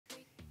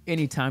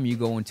Anytime you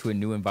go into a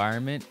new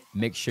environment,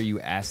 make sure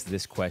you ask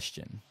this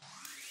question: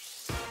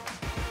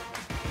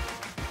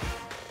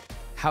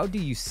 how do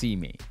you see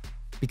me?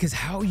 Because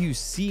how you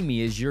see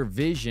me is your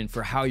vision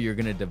for how you're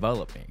going to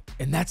develop me.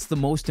 And that's the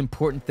most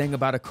important thing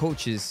about a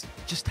coach, is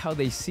just how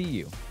they see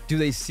you. Do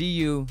they see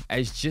you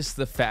as just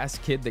the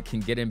fast kid that can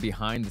get in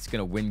behind that's going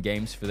to win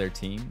games for their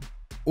team?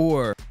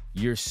 Or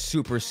you're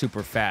super,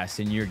 super fast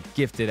and you're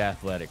gifted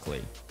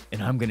athletically,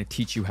 and I'm going to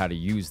teach you how to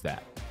use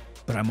that.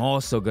 But I'm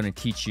also going to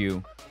teach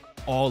you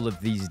all of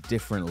these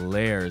different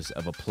layers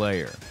of a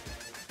player.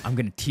 I'm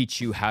going to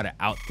teach you how to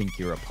outthink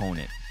your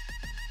opponent,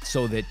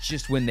 so that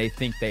just when they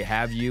think they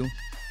have you,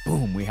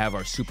 boom, we have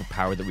our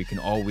superpower that we can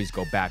always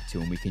go back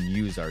to and we can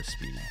use our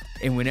speed.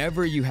 And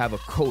whenever you have a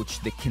coach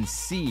that can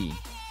see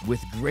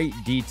with great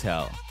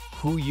detail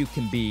who you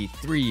can be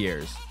 3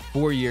 years,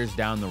 4 years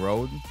down the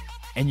road,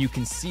 and you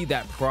can see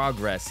that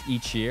progress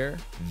each year,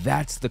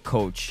 that's the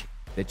coach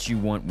that you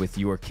want with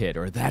your kid,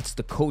 or that's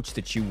the coach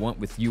that you want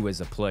with you as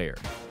a player.